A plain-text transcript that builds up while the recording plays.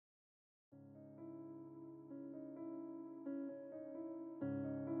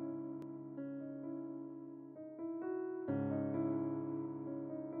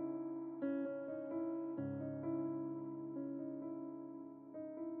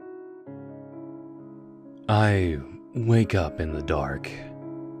I wake up in the dark.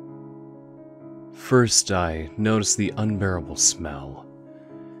 First, I notice the unbearable smell.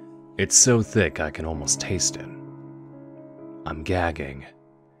 It's so thick I can almost taste it. I'm gagging,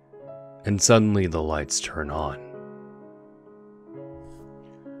 and suddenly the lights turn on.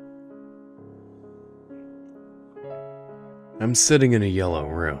 I'm sitting in a yellow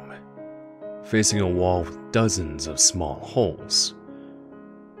room, facing a wall with dozens of small holes.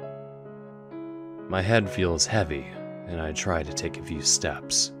 My head feels heavy, and I try to take a few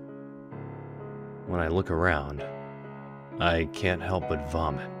steps. When I look around, I can't help but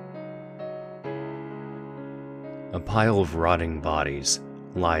vomit. A pile of rotting bodies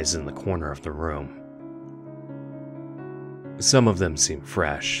lies in the corner of the room. Some of them seem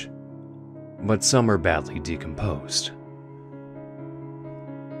fresh, but some are badly decomposed.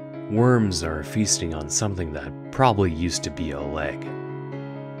 Worms are feasting on something that probably used to be a leg.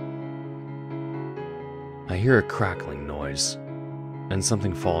 I hear a crackling noise, and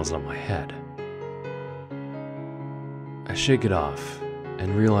something falls on my head. I shake it off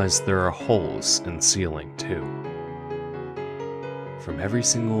and realize there are holes in the ceiling too. From every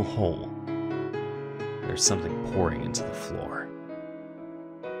single hole, there's something pouring into the floor.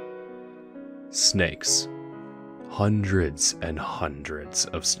 Snakes. Hundreds and hundreds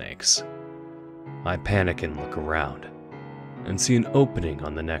of snakes. I panic and look around, and see an opening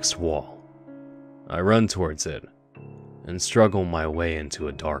on the next wall. I run towards it, and struggle my way into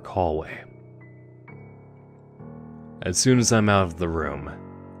a dark hallway. As soon as I'm out of the room,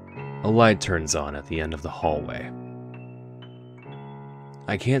 a light turns on at the end of the hallway.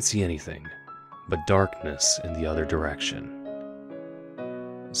 I can't see anything but darkness in the other direction.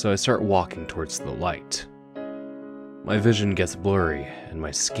 So I start walking towards the light. My vision gets blurry and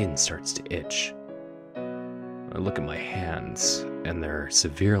my skin starts to itch. I look at my hands and they're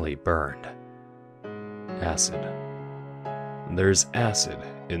severely burned. Acid. There's acid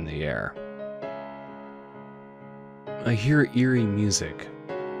in the air. I hear eerie music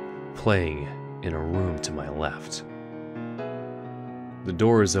playing in a room to my left. The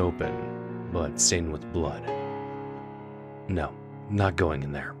door is open, but stained with blood. No, not going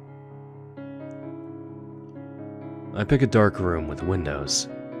in there. I pick a dark room with windows,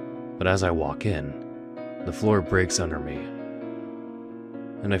 but as I walk in, the floor breaks under me,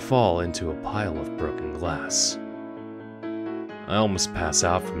 and I fall into a pile of broken glass. I almost pass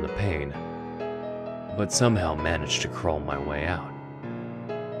out from the pain, but somehow manage to crawl my way out.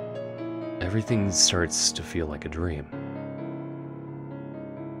 Everything starts to feel like a dream.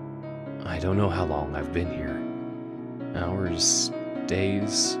 I don't know how long I've been here. Hours,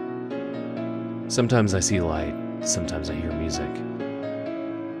 days. Sometimes I see light, sometimes I hear music.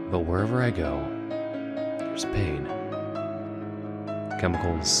 But wherever I go, there's pain.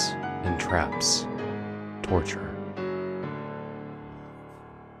 Chemicals and traps. Torture.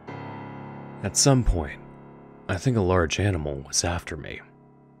 At some point, I think a large animal was after me.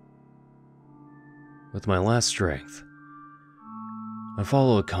 With my last strength, I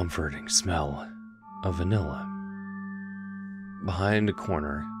follow a comforting smell of vanilla. Behind a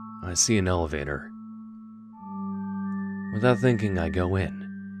corner, I see an elevator. Without thinking, I go in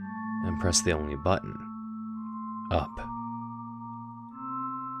and press the only button, up.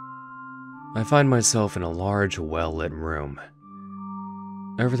 I find myself in a large, well-lit room.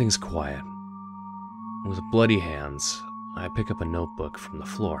 Everything's quiet. With bloody hands, I pick up a notebook from the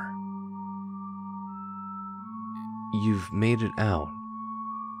floor. "You've made it out."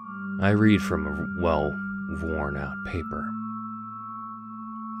 I read from a well-worn-out paper.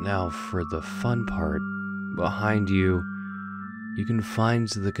 "Now for the fun part. Behind you, you can find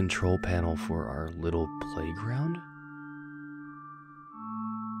the control panel for our little playground."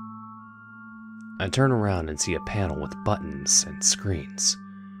 I turn around and see a panel with buttons and screens.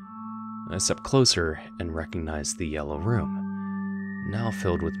 I step closer and recognize the yellow room, now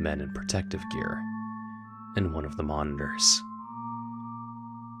filled with men in protective gear, and one of the monitors.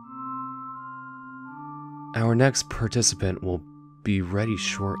 "Our next participant will be ready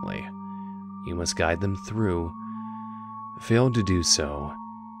shortly. You must guide them through. Fail to do so,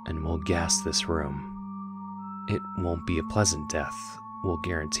 and we'll gas this room. It won't be a pleasant death, we'll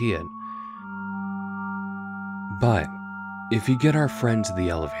guarantee it. But if you get our friend to the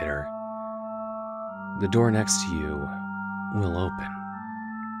elevator, the door next to you will open,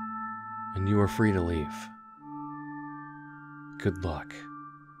 and you are free to leave. Good luck."